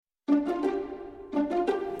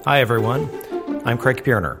Hi, everyone. I'm Craig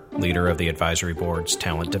Pierner, leader of the Advisory Board's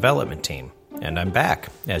Talent Development Team, and I'm back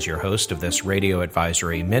as your host of this radio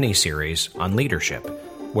advisory mini-series on leadership,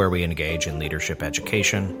 where we engage in leadership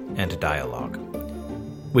education and dialogue.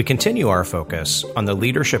 We continue our focus on the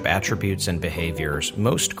leadership attributes and behaviors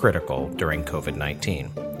most critical during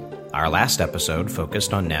COVID-19. Our last episode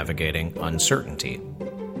focused on navigating uncertainty.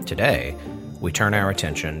 Today, we turn our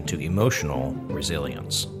attention to emotional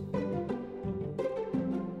resilience.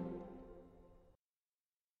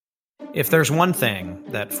 If there's one thing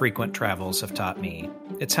that frequent travels have taught me,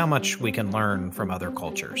 it's how much we can learn from other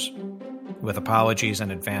cultures. With apologies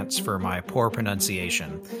in advance for my poor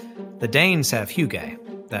pronunciation, the Danes have hygge,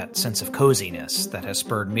 that sense of coziness that has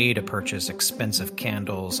spurred me to purchase expensive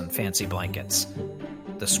candles and fancy blankets.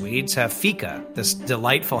 The Swedes have fika, this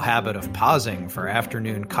delightful habit of pausing for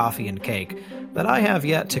afternoon coffee and cake that I have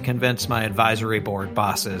yet to convince my advisory board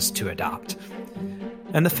bosses to adopt.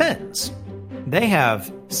 And the Finns, they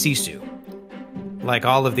have sisu. Like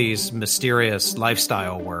all of these mysterious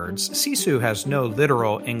lifestyle words, sisu has no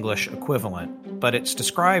literal English equivalent, but it's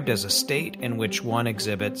described as a state in which one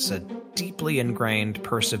exhibits a deeply ingrained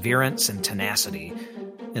perseverance and tenacity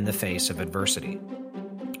in the face of adversity.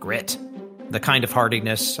 Grit, the kind of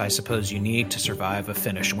hardiness I suppose you need to survive a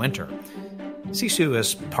Finnish winter. Sisu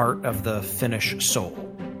is part of the Finnish soul,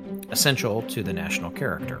 essential to the national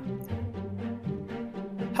character.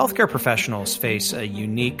 Healthcare professionals face a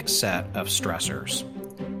unique set of stressors.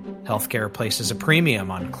 Healthcare places a premium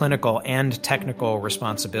on clinical and technical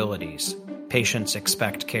responsibilities. Patients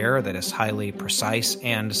expect care that is highly precise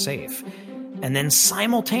and safe. And then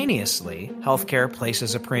simultaneously, healthcare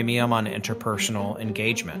places a premium on interpersonal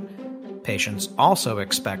engagement. Patients also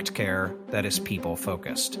expect care that is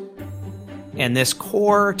people-focused. And this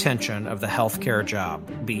core tension of the healthcare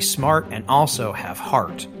job, be smart and also have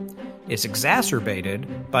heart, is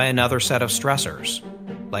exacerbated by another set of stressors,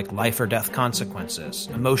 like life or death consequences,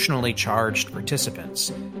 emotionally charged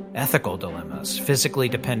participants, ethical dilemmas, physically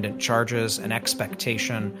dependent charges, and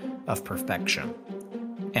expectation of perfection.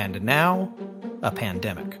 And now, a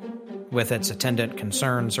pandemic, with its attendant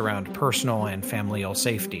concerns around personal and familial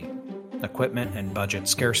safety, equipment and budget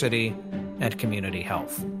scarcity, and community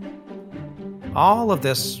health. All of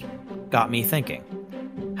this got me thinking,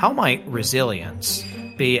 how might resilience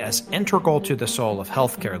be as integral to the soul of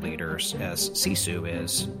healthcare leaders as sisu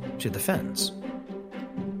is to the Finns?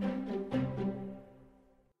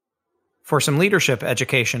 For some leadership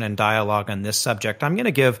education and dialogue on this subject, I'm going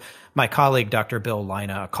to give my colleague Dr. Bill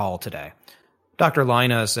Lina a call today. Dr.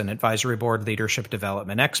 Lina is an advisory board leadership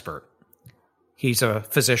development expert. He's a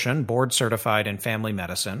physician board certified in family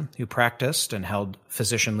medicine who practiced and held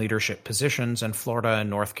physician leadership positions in Florida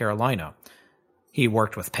and North Carolina. He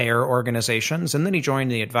worked with payer organizations, and then he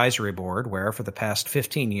joined the advisory board, where for the past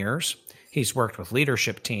 15 years, he's worked with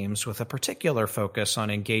leadership teams with a particular focus on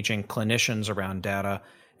engaging clinicians around data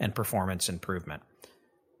and performance improvement.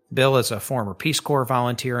 Bill is a former Peace Corps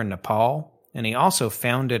volunteer in Nepal, and he also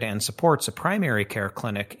founded and supports a primary care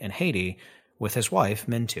clinic in Haiti with his wife,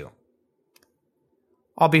 Mintu.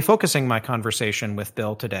 I'll be focusing my conversation with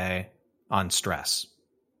Bill today on stress.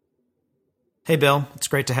 Hey, Bill, it's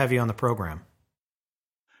great to have you on the program.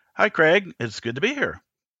 Hi, Craig. It's good to be here.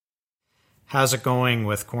 How's it going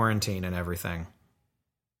with quarantine and everything?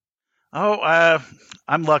 I'm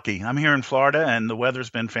lucky. I'm here in Florida, and the weather's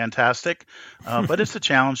been fantastic. But it's a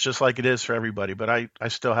challenge just like it is for everybody. But I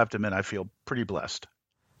still have to admit I feel pretty blessed.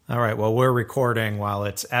 All right. Well, we're recording while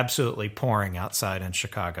it's absolutely pouring outside in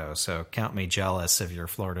Chicago, so count me jealous of your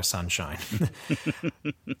Florida sunshine.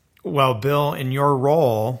 Well, Bill, in your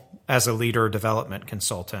role as a leader development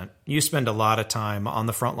consultant, you spend a lot of time on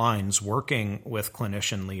the front lines working with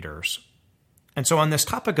clinician leaders. And so on this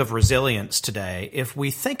topic of resilience today, if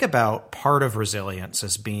we think about part of resilience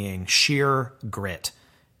as being sheer grit,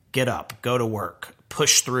 get up, go to work,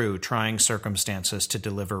 push through trying circumstances to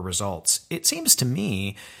deliver results, it seems to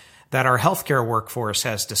me that our healthcare workforce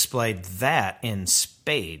has displayed that in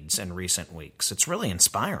spades in recent weeks. It's really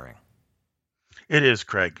inspiring. It is,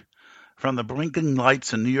 Craig. From the blinking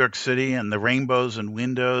lights in New York City and the rainbows and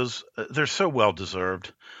windows, they're so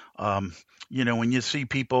well-deserved. When you see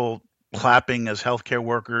people clapping as healthcare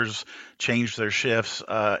workers change their shifts,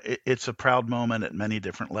 it's a proud moment at many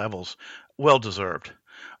different levels. Well-deserved.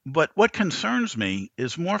 But what concerns me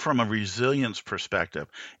is more from a resilience perspective.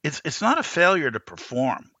 It's not a failure to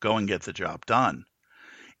perform, go and get the job done.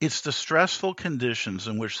 It's the stressful conditions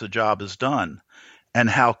in which the job is done and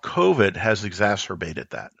how COVID has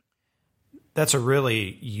exacerbated that. That's a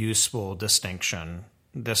really useful distinction.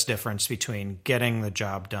 this difference between getting the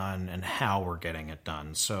job done and how we're getting it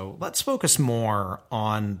done. So let's focus more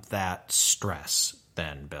on that stress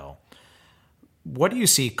then, Bill. What do you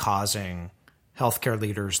see causing healthcare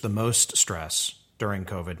leaders the most stress during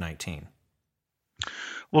COVID-19?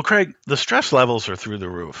 Well, Craig, the stress levels are through the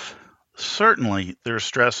roof. Certainly, there's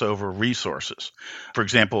stress over resources. For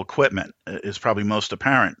example, equipment is probably most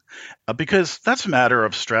apparent because that's a matter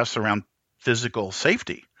of stress around physical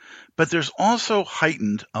safety. But there's also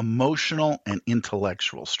heightened emotional and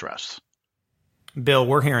intellectual stress. Bill,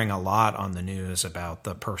 we're hearing a lot on the news about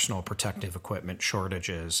the personal protective equipment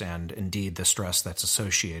shortages and indeed the stress that's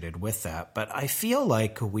associated with that. But I feel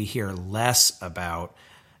like we hear less about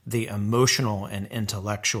the emotional and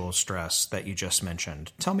intellectual stress that you just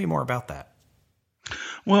mentioned. Tell me more about that.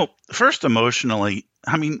 Well, first, emotionally,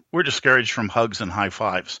 we're discouraged from hugs and high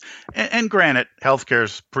fives. And granted, healthcare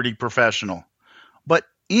is pretty professional. But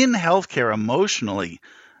in healthcare, emotionally,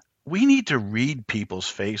 we need to read people's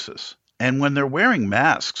faces. And when they're wearing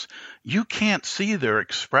masks, you can't see their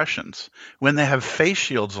expressions. When they have face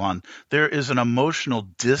shields on, there is an emotional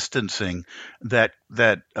distancing that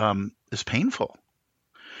is painful.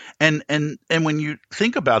 And when you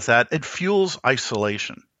think about that, it fuels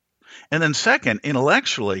isolation. And then second,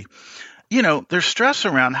 intellectually, there's stress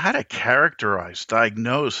around how to characterize,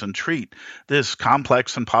 diagnose, and treat this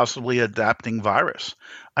complex and possibly adapting virus.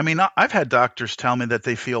 I've had doctors tell me that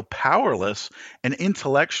they feel powerless and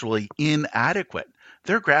intellectually inadequate.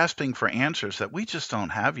 They're grasping for answers that we just don't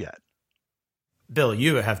have yet. Bill,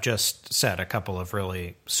 you have just said a couple of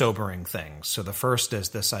really sobering things. So the first is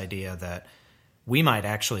this idea that we might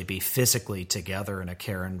actually be physically together in a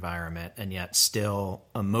care environment and yet still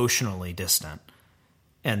emotionally distant.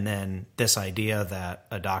 And then this idea that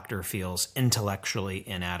a doctor feels intellectually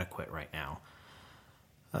inadequate right now.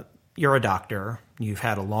 You're a doctor. You've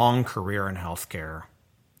had a long career in healthcare.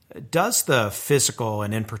 Does the physical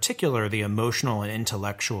and in particular the emotional and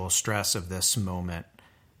intellectual stress of this moment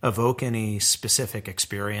evoke any specific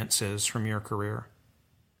experiences from your career?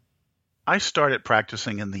 I started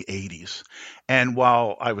practicing in the 80s. And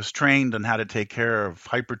while I was trained on how to take care of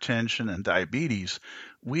hypertension and diabetes,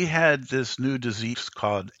 we had this new disease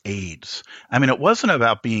called AIDS. It wasn't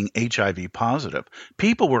about being HIV positive.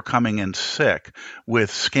 People were coming in sick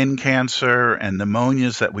with skin cancer and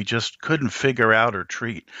pneumonias that we just couldn't figure out or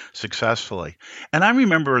treat successfully. And I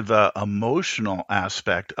remember the emotional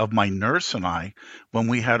aspect of my nurse and I when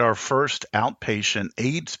we had our first outpatient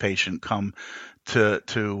AIDS patient come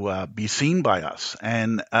to be seen by us.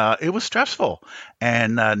 And it was stressful.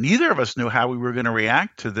 And neither of us knew how we were going to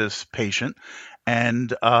react to this patient.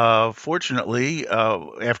 And fortunately,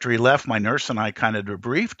 after he left, my nurse and I kind of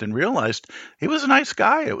debriefed and realized he was a nice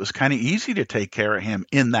guy. It was kind of easy to take care of him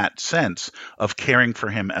in that sense of caring for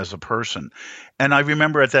him as a person. And I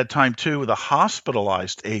remember at that time, too, the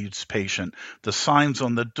hospitalized AIDS patient, the signs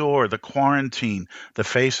on the door, the quarantine, the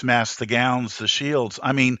face masks, the gowns, the shields.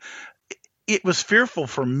 It was fearful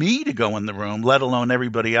for me to go in the room, let alone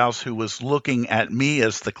everybody else who was looking at me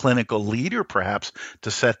as the clinical leader, perhaps,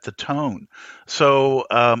 to set the tone. So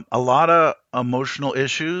a lot of emotional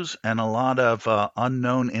issues and a lot of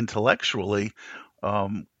unknown intellectually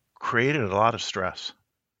created a lot of stress.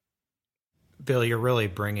 Bill, you're really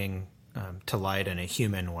bringing to light in a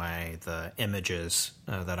human way the images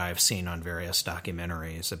that I've seen on various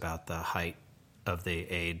documentaries about the height of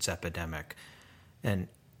the AIDS epidemic. And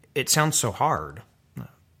it sounds so hard.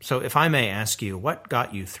 So if I may ask you, what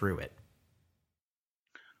got you through it?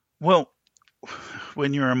 Well,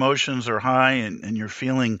 when your emotions are high and you're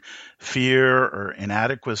feeling fear or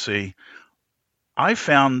inadequacy, I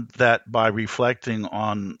found that by reflecting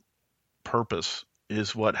on purpose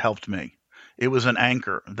is what helped me. It was an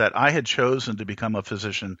anchor that I had chosen to become a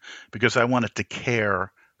physician because I wanted to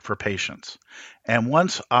care for patients. And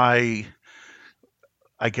once I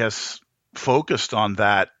guess, focused on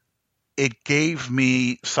that, it gave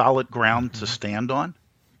me solid ground to stand on.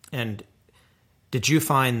 And did you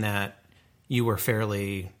find that you were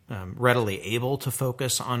fairly readily able to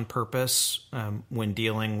focus on purpose when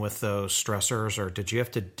dealing with those stressors, or did you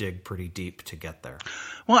have to dig pretty deep to get there?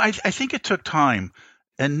 Well, I think it took time.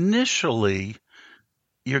 Initially,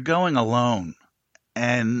 you're going alone,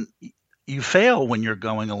 and you fail when you're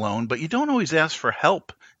going alone, but you don't always ask for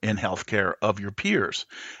help in healthcare of your peers.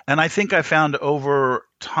 And I think I found over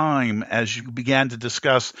time, as you began to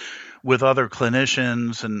discuss with other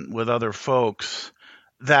clinicians and with other folks,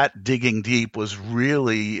 that digging deep was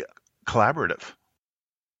really collaborative.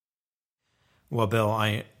 Well, Bill,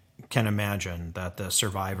 I can imagine that the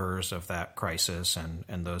survivors of that crisis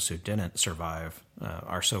and those who didn't survive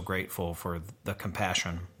are so grateful for the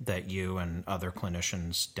compassion that you and other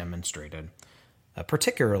clinicians demonstrated,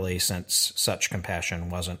 particularly since such compassion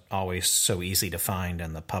wasn't always so easy to find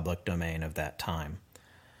in the public domain of that time.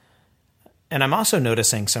 And I'm also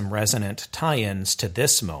noticing some resonant tie-ins to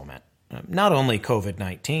this moment. Not only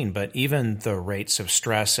COVID-19, but even the rates of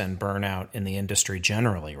stress and burnout in the industry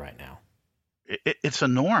generally right now. It's a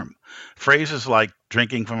norm. Phrases like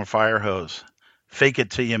drinking from a fire hose, fake it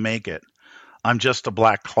till you make it, I'm just a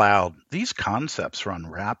black cloud. These concepts run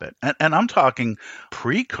rapid. And I'm talking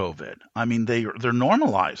pre-COVID. I mean, they're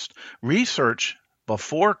normalized. Research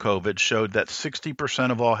before COVID showed that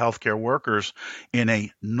 60% of all healthcare workers in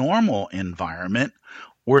a normal environment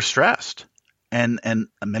were stressed. And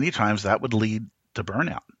many times that would lead to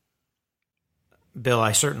burnout. Bill,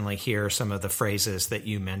 I certainly hear some of the phrases that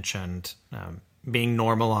you mentioned being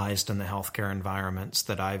normalized in the healthcare environments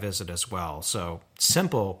that I visit as well. So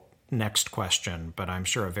simple next question, but I'm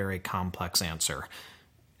sure a very complex answer.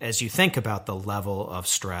 As you think about the level of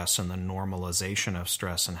stress and the normalization of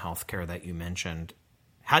stress in healthcare that you mentioned,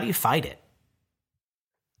 how do you fight it?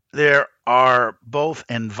 There are both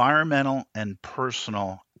environmental and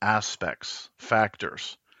personal aspects,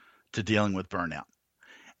 factors to dealing with burnout.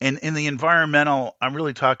 And in the environmental, I'm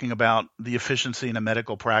really talking about the efficiency in a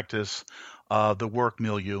medical practice, the work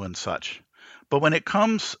milieu and such. But when it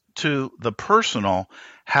comes to the personal,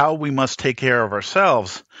 how we must take care of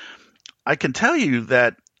ourselves, I can tell you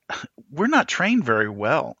that we're not trained very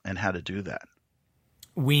well in how to do that.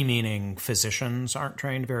 We meaning physicians aren't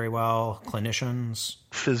trained very well, clinicians?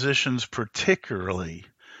 Physicians particularly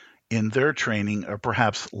in their training are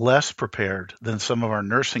perhaps less prepared than some of our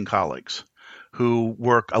nursing colleagues who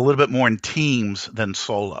work a little bit more in teams than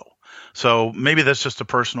solo. So maybe that's just a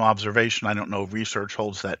personal observation. I don't know if research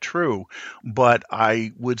holds that true, but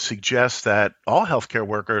I would suggest that all healthcare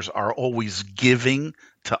workers are always giving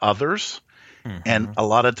to others, and a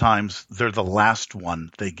lot of times they're the last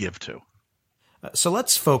one they give to. So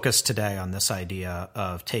let's focus today on this idea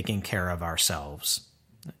of taking care of ourselves.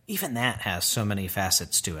 Even that has so many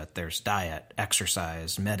facets to it. There's diet,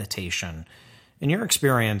 exercise, meditation. In your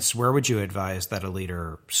experience, where would you advise that a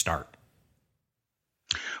leader start?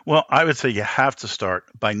 Well, I would say you have to start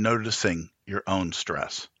by noticing your own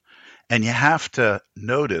stress. And you have to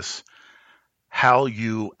notice how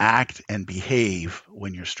you act and behave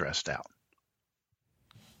when you're stressed out.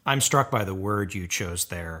 I'm struck by the word you chose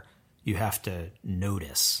there. You have to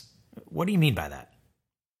notice. What do you mean by that?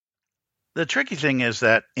 The tricky thing is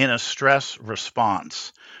that in a stress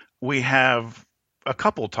response, we have a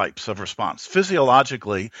couple types of response.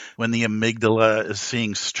 Physiologically, when the amygdala is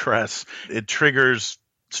seeing stress, it triggers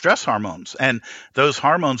stress hormones. And those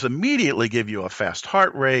hormones immediately give you a fast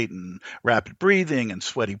heart rate and rapid breathing and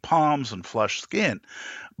sweaty palms and flushed skin.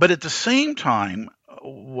 But at the same time,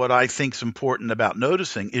 what I think is important about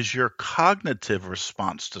noticing is your cognitive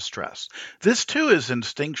response to stress. This too is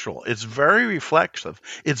instinctual. It's very reflexive.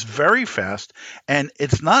 It's very fast. And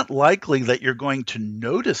it's not likely that you're going to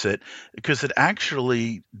notice it because it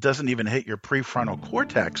actually doesn't even hit your prefrontal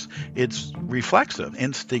cortex. It's reflexive.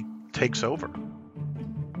 Instinct takes over.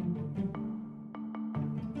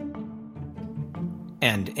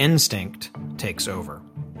 And instinct takes over.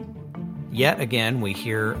 Yet again, we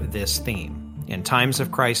hear this theme. In times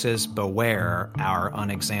of crisis, beware our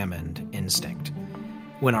unexamined instinct.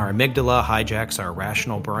 When our amygdala hijacks our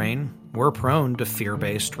rational brain, we're prone to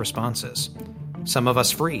fear-based responses. Some of us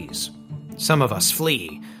freeze. Some of us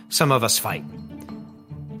flee. Some of us fight.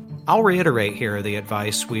 I'll reiterate here the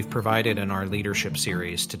advice we've provided in our leadership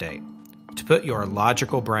series to date. To put your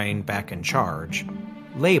logical brain back in charge,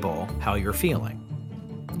 label how you're feeling.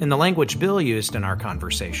 In the language Bill used in our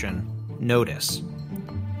conversation, notice.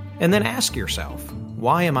 And then ask yourself,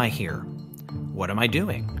 why am I here? What am I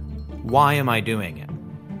doing? Why am I doing it?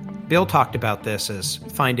 Bill talked about this as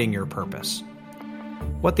finding your purpose.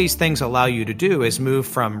 What these things allow you to do is move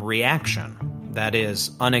from reaction, that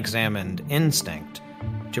is, unexamined instinct,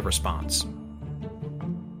 to response.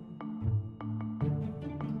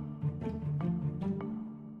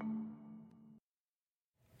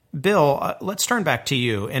 Bill, let's turn back to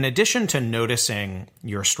you. In addition to noticing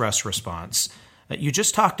your stress response, you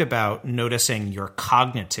just talked about noticing your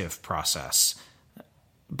cognitive process.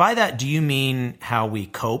 By that, do you mean how we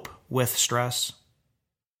cope with stress?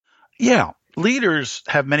 Yeah. Leaders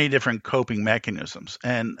have many different coping mechanisms,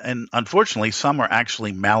 and unfortunately, some are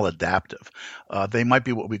actually maladaptive. They might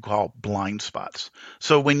be what we call blind spots.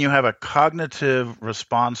 So when you have a cognitive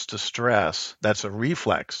response to stress, that's a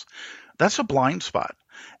reflex, that's a blind spot.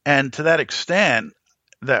 And to that extent,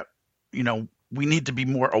 that we need to be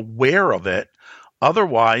more aware of it.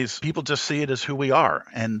 Otherwise, people just see it as who we are,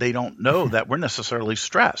 and they don't know that we're necessarily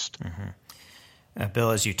stressed.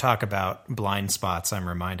 Bill, as you talk about blind spots, I'm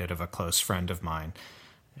reminded of a close friend of mine.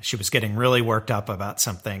 She was getting really worked up about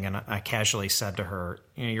something, and I casually said to her,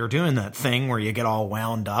 "You're doing that thing where you get all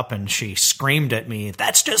wound up," and she screamed at me,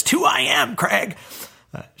 "That's just who I am, Craig."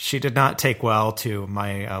 She did not take well to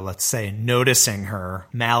my, let's say, noticing her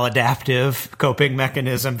maladaptive coping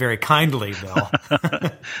mechanism very kindly, Bill.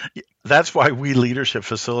 That's why we leadership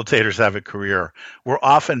facilitators have a career. We're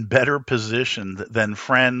often better positioned than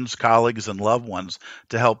friends, colleagues, and loved ones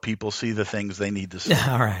to help people see the things they need to see.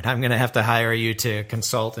 All right. I'm going to have to hire you to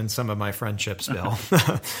consult in some of my friendships, Bill.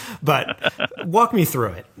 But walk me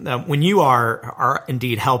through it. When you are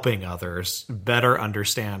indeed helping others better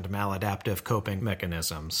understand maladaptive coping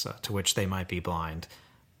mechanisms to which they might be blind,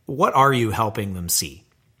 what are you helping them see?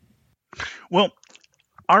 Well,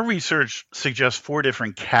 our research suggests 4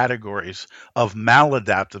 different categories of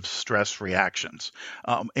maladaptive stress reactions.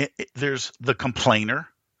 There's the complainer,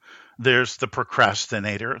 there's the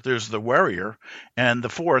procrastinator, there's the worrier, and the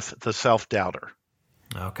 4th, the self-doubter.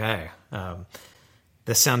 Okay.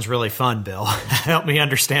 This sounds really fun, Bill. Help me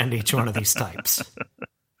understand each one of these types.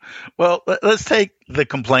 Well, let's take the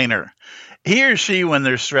complainer. He or she, when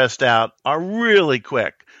they're stressed out, are really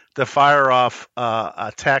quick to fire off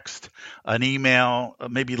a text, an email,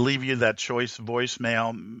 maybe leave you that choice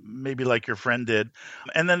voicemail, maybe like your friend did.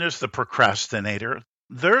 And then there's the procrastinator.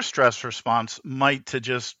 Their stress response might to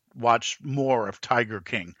just watch more of Tiger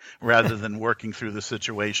King rather than working through the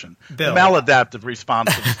situation. Bill, maladaptive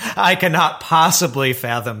responses. I cannot possibly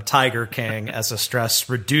fathom Tiger King as a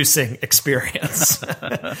stress-reducing experience.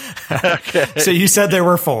 Okay. So you said there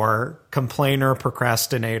were 4, complainer,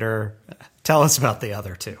 procrastinator. Tell us about the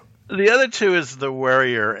other 2. The other 2 is the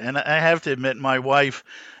worrier. And I have to admit, my wife,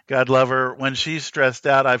 God love her, when she's stressed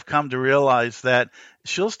out, I've come to realize that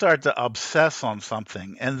she'll start to obsess on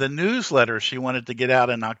something. And the newsletter she wanted to get out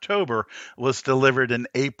in October was delivered in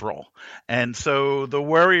April. And so the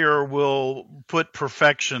worrier will put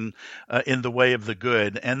perfection in the way of the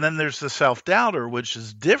good. And then there's the self-doubter, which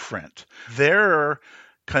is different. They're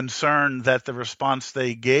concerned that the response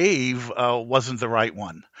they gave wasn't the right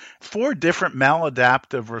one. 4 different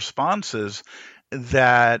maladaptive responses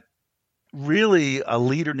that really a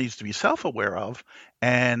leader needs to be self-aware of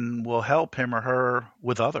and will help him or her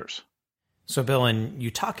with others. So, Bill, in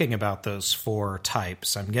you talking about those 4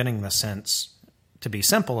 types, I'm getting the sense, to be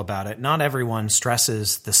simple about it, not everyone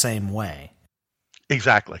stresses the same way.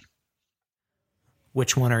 Exactly.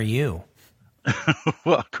 Which one are you?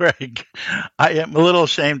 Well, Craig, I am a little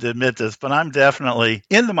ashamed to admit this, but I'm definitely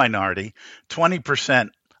in the minority.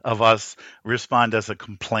 20% of us respond as a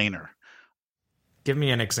complainer. Give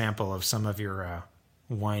me an example of some of your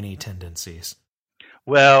whiny tendencies.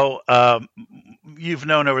 Well, you've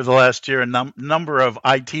known over the last year a number of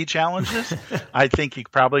IT challenges. I think you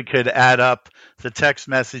probably could add up the text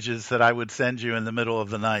messages that I would send you in the middle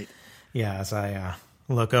of the night. Yeah, as I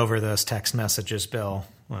look over those text messages, Bill,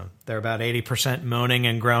 well, they're about 80% moaning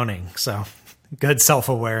and groaning, so good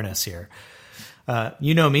self-awareness here.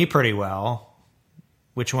 You know me pretty well.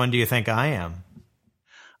 Which one do you think I am?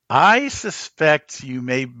 I suspect you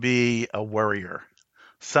may be a worrier,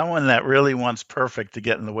 someone that really wants perfect to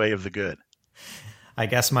get in the way of the good. I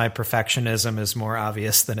guess my perfectionism is more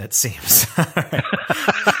obvious than it seems.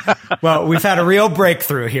 Well, we've had a real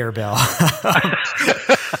breakthrough here, Bill.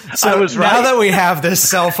 So I was right. Now that we have this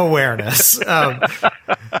self-awareness,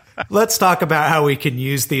 let's talk about how we can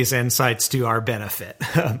use these insights to our benefit.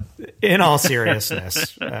 In all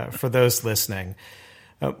seriousness, for those listening,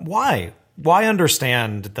 why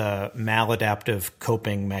understand the maladaptive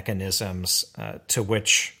coping mechanisms to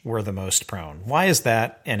which we're the most prone? Why is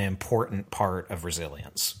that an important part of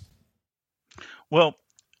resilience? Well,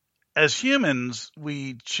 as humans,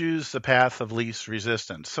 we choose the path of least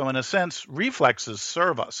resistance. So in a sense, reflexes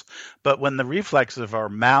serve us. But when the reflexes are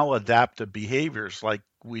maladaptive behaviors like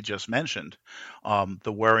we just mentioned,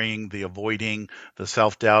 the worrying, the avoiding, the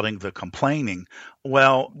self-doubting, the complaining,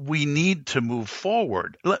 well, we need to move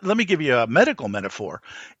forward. Let me give you a medical metaphor.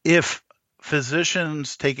 If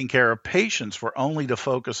physicians taking care of patients were only to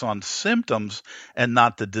focus on symptoms and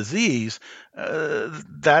not the disease,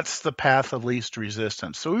 that's the path of least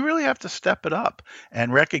resistance. So we really have to step it up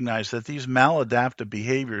and recognize that these maladaptive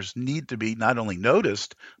behaviors need to be not only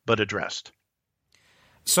noticed, but addressed.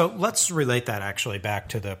 So let's relate that actually back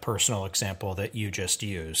to the personal example that you just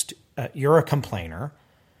used. You're a complainer.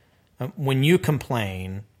 When you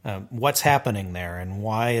complain, what's happening there, and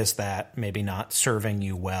why is that maybe not serving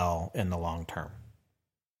you well in the long term?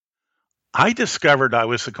 I discovered I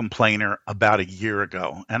was a complainer about a year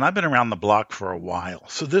ago, and I've been around the block for a while.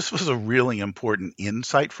 So this was a really important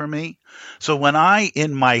insight for me. So when I,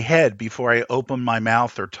 in my head, before I open my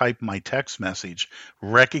mouth or type my text message,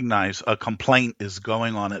 recognize a complaint is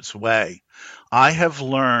going on its way, I have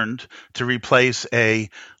learned to replace a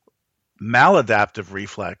maladaptive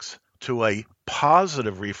reflex to a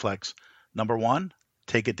positive reflex. Number one,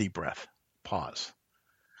 take a deep breath, pause.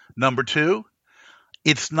 Number two,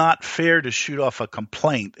 it's not fair to shoot off a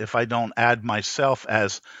complaint if I don't add myself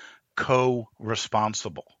as co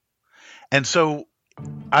responsible. And so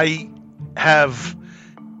I have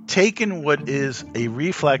taken what is a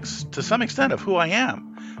reflex to some extent of who I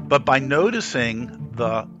am. But by noticing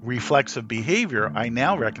the reflexive behavior, I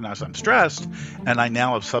now recognize I'm stressed, and I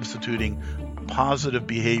now am substituting positive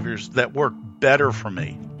behaviors that work better for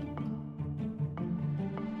me.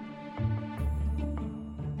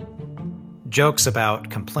 Jokes about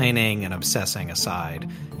complaining and obsessing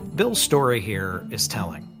aside, Bill's story here is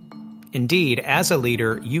telling. Indeed, as a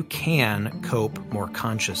leader, you can cope more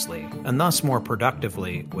consciously and thus more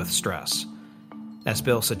productively with stress. As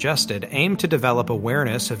Bill suggested, aim to develop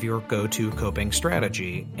awareness of your go-to coping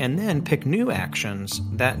strategy and then pick new actions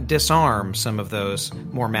that disarm some of those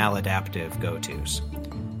more maladaptive go-tos.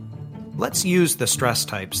 Let's use the stress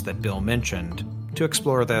types that Bill mentioned to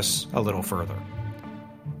explore this a little further.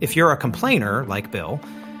 If you're a complainer, like Bill,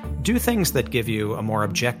 do things that give you a more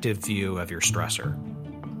objective view of your stressor.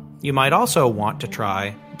 You might also want to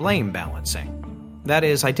try blame balancing. That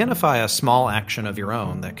is, identify a small action of your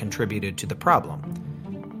own that contributed to the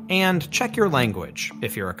problem. And check your language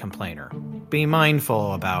if you're a complainer. Be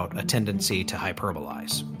mindful about a tendency to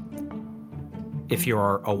hyperbolize. If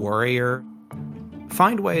you're a worrier,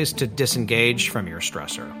 find ways to disengage from your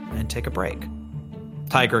stressor and take a break.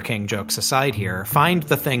 Tiger King jokes aside here, find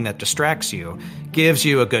the thing that distracts you, gives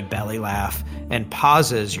you a good belly laugh, and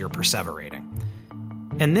pauses your perseverating.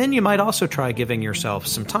 And then you might also try giving yourself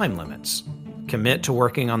some time limits. Commit to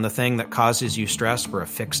working on the thing that causes you stress for a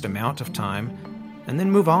fixed amount of time, and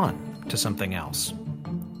then move on to something else.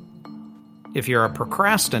 If you're a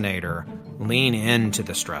procrastinator, lean into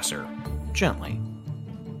the stressor, gently.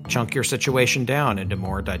 Chunk your situation down into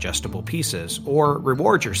more digestible pieces, or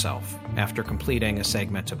reward yourself after completing a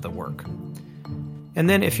segment of the work. And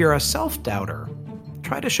then if you're a self-doubter,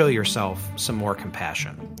 try to show yourself some more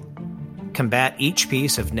compassion. Combat each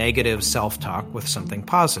piece of negative self-talk with something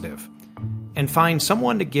positive, and find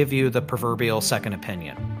someone to give you the proverbial second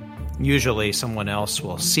opinion. Usually someone else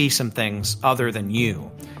will see some things other than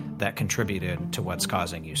you that contributed to what's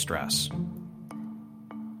causing you stress.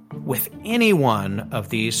 With any one of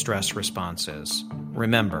these stress responses,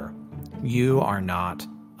 remember, you are not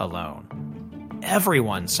alone.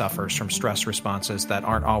 Everyone suffers from stress responses that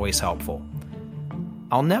aren't always helpful.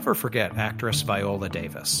 I'll never forget actress Viola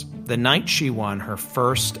Davis. The night she won her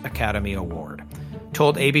first Academy Award,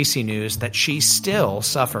 told ABC News that she still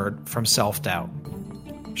suffered from self-doubt.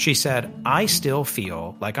 She said, "I still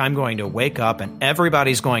feel like I'm going to wake up and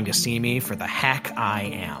everybody's going to see me for the hack I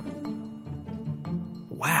am."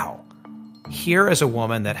 Wow. Here is a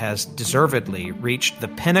woman that has deservedly reached the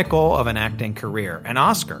pinnacle of an acting career, an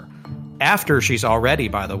Oscar, after she's already,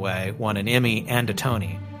 by the way, won an Emmy and a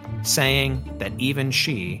Tony, saying that even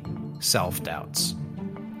she self-doubts.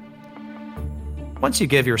 Once you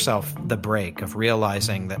give yourself the break of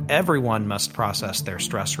realizing that everyone must process their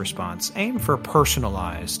stress response, aim for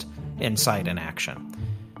personalized insight and action.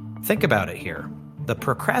 Think about it here. The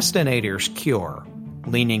procrastinator's cure,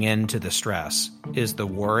 leaning into the stress, is the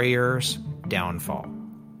worrier's downfall.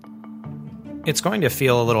 It's going to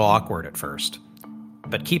feel a little awkward at first,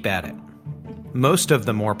 but keep at it. Most of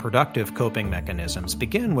the more productive coping mechanisms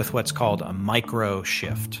begin with what's called a micro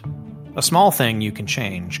shift. A small thing you can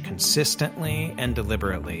change consistently and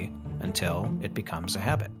deliberately until it becomes a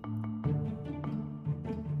habit.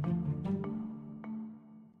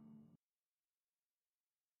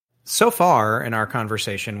 So far in our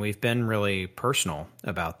conversation, we've been really personal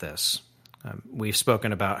about this. We've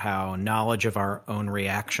spoken about how knowledge of our own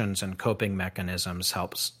reactions and coping mechanisms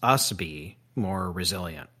helps us be more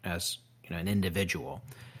resilient as an individual.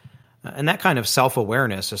 And that kind of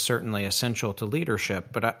self-awareness is certainly essential to leadership,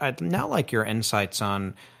 but I'd now like your insights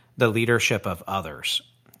on the leadership of others.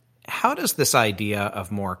 How does this idea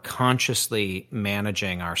of more consciously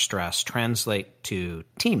managing our stress translate to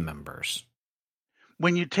team members?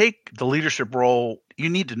 When you take the leadership role, you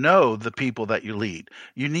need to know the people that you lead.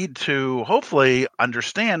 You need to hopefully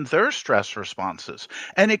understand their stress responses,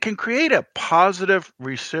 and it can create a positive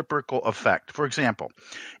reciprocal effect. For example,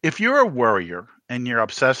 if you're a worrier and you're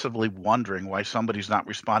obsessively wondering why somebody's not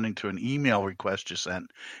responding to an email request you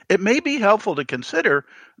sent, it may be helpful to consider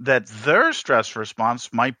that their stress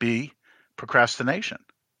response might be procrastination,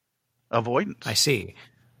 avoidance. I see.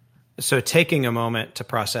 So taking a moment to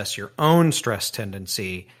process your own stress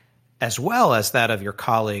tendency as well as that of your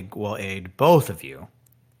colleague will aid both of you.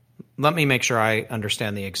 Let me make sure I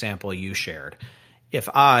understand the example you shared. If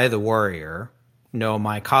I, the worrier, know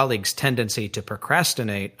my colleague's tendency to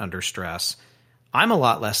procrastinate under stress, I'm a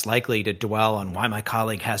lot less likely to dwell on why my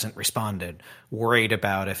colleague hasn't responded, worried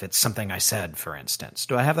about if it's something I said, for instance.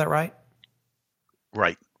 Do I have that right?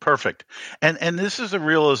 Right. Perfect. And this is a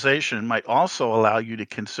realization might also allow you to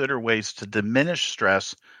consider ways to diminish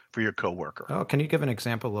stress for your coworker. Oh, can you give an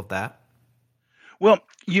example of that? Well,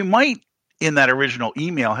 you might in that original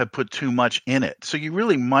email have put too much in it. So you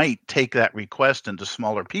really might take that request into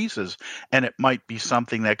smaller pieces, and it might be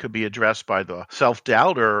something that could be addressed by the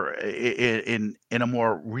self-doubter in a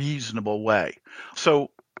more reasonable way. So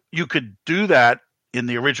you could do that in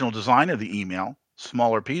the original design of the email,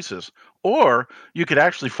 smaller pieces, or you could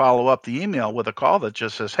actually follow up the email with a call that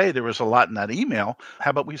just says, hey, there was a lot in that email. How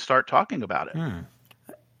about we start talking about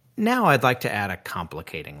it? Now I'd like to add a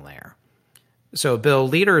complicating layer. So, Bill,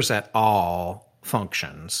 leaders at all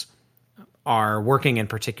functions are working in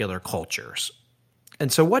particular cultures. And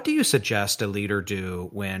so what do you suggest a leader do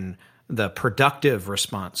when the productive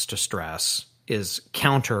response to stress is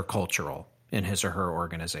countercultural in his or her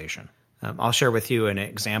organization? I'll share with you an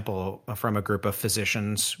example from a group of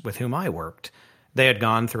physicians with whom I worked. They had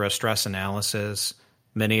gone through a stress analysis.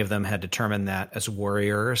 Many of them had determined that as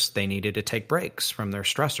worriers, they needed to take breaks from their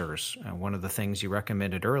stressors, one of the things you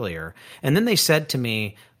recommended earlier. And then they said to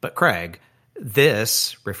me, but Craig,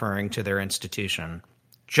 this, referring to their institution,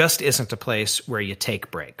 just isn't a place where you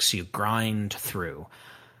take breaks, you grind through.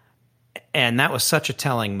 And that was such a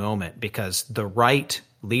telling moment because the right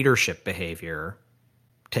leadership behavior,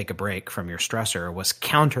 take a break from your stressor, was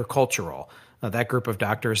countercultural. That group of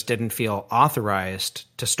doctors didn't feel authorized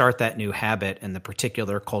to start that new habit in the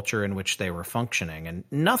particular culture in which they were functioning. And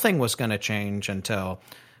nothing was going to change until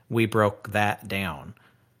we broke that down.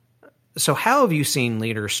 So how have you seen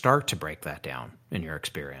leaders start to break that down in your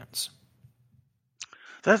experience?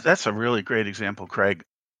 That's a really great example, Craig.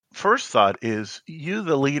 First thought is you,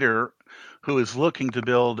 the leader who is looking to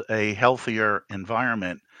build a healthier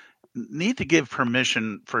environment, need to give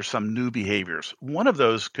permission for some new behaviors. One of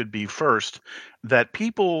those could be first that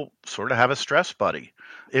people sort of have a stress buddy.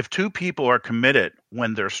 If two people are committed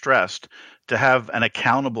when they're stressed to have an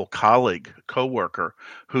accountable colleague, coworker,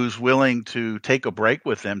 who's willing to take a break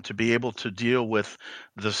with them to be able to deal with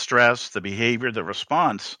the stress, the behavior, the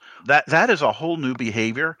response, that is a whole new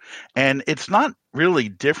behavior. And it's not really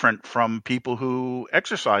different from people who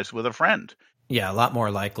exercise with a friend. Yeah, a lot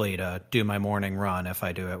more likely to do my morning run if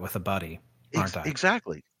I do it with a buddy, aren't I?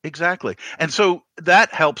 Exactly. And so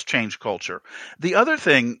that helps change culture. The other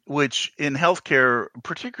thing, which in healthcare,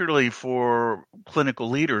 particularly for clinical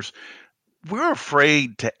leaders, we're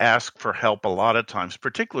afraid to ask for help a lot of times,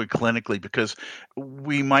 particularly clinically, because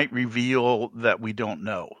we might reveal that we don't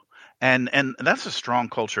know. And that's a strong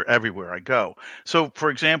culture everywhere I go. So, for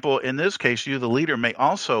example, in this case, you, the leader, may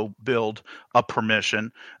also build a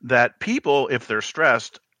permission that people, if they're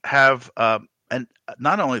stressed, have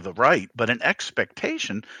not only the right, but an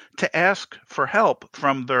expectation to ask for help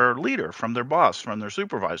from their leader, from their boss, from their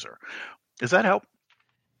supervisor. Does that help?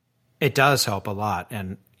 It does help a lot.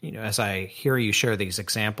 And as I hear you share these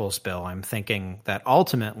examples, Bill, I'm thinking that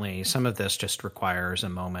ultimately some of this just requires a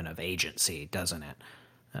moment of agency, doesn't it?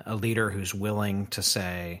 A leader who's willing to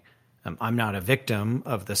say, I'm not a victim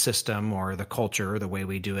of the system or the culture, the way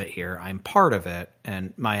we do it here. I'm part of it,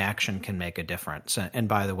 and my action can make a difference. And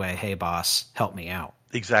by the way, hey, boss, help me out.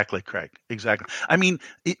 Exactly, Craig. Exactly. I mean,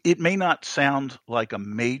 it may not sound like a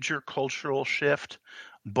major cultural shift,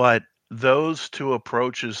 but those two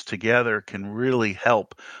approaches together can really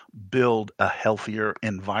help build a healthier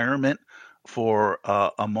environment for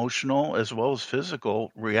emotional as well as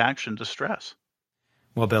physical reaction to stress.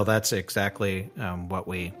 Well, Bill, that's exactly what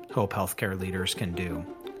we hope healthcare leaders can do.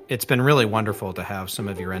 It's been really wonderful to have some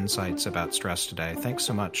of your insights about stress today. Thanks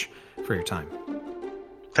so much for your time.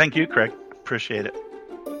 Thank you, Craig. Appreciate it.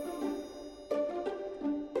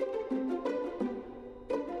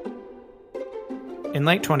 In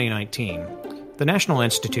late 2019, the National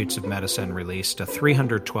Institutes of Medicine released a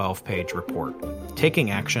 312-page report,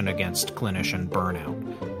 Taking Action Against Clinician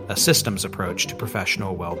Burnout, a systems approach to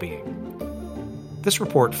professional well-being. This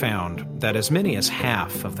report found that as many as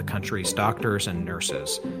half of the country's doctors and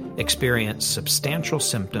nurses experience substantial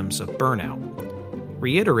symptoms of burnout,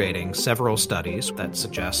 reiterating several studies that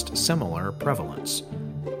suggest similar prevalence.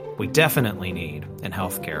 We definitely need, in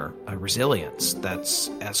healthcare, a resilience that's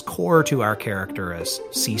as core to our character as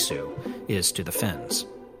Sisu is to the Finns.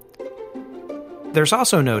 There's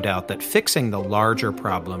also no doubt that fixing the larger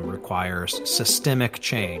problem requires systemic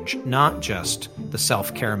change, not just the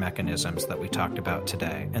self-care mechanisms that we talked about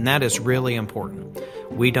today. And that is really important.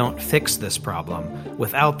 We don't fix this problem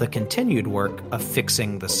without the continued work of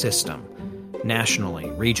fixing the system, nationally,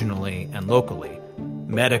 regionally, and locally,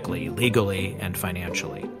 medically, legally, and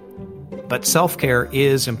financially. But self-care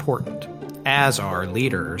is important, as are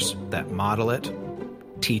leaders that model it,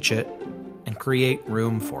 teach it, and create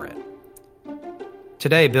room for it.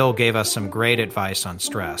 Today, Bill gave us some great advice on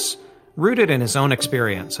stress, rooted in his own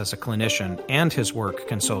experience as a clinician and his work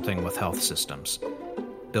consulting with health systems.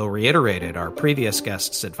 Bill reiterated our previous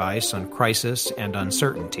guest's advice on crisis and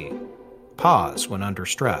uncertainty. Pause when under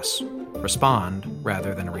stress. Respond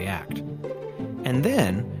rather than react. And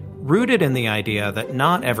then, rooted in the idea that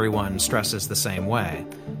not everyone stresses the same way,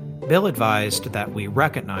 Bill advised that we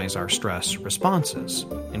recognize our stress responses,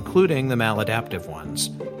 including the maladaptive ones,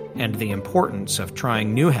 and the importance of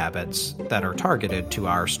trying new habits that are targeted to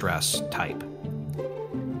our stress type.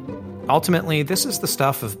 Ultimately, this is the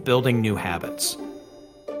stuff of building new habits.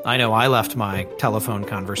 I know I left my telephone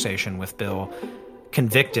conversation with Bill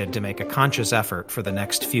convicted to make a conscious effort for the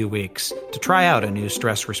next few weeks to try out a new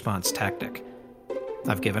stress response tactic.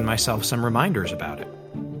 I've given myself some reminders about it,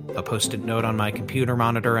 a post-it note on my computer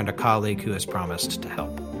monitor, and a colleague who has promised to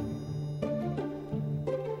help.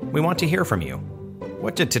 We want to hear from you.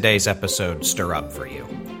 What did today's episode stir up for you?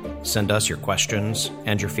 Send us your questions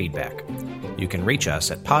and your feedback. You can reach us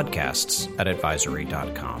at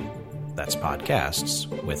podcasts@advisory.com. That's podcasts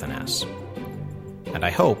with an S. And I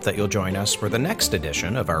hope that you'll join us for the next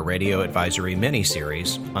edition of our Radio Advisory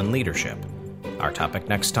mini-series on leadership. Our topic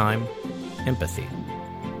next time, empathy.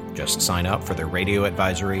 Just sign up for the Radio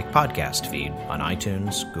Advisory podcast feed on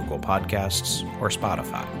iTunes, Google Podcasts, or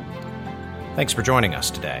Spotify. Thanks for joining us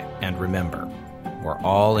today, and remember, we're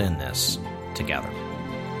all in this together.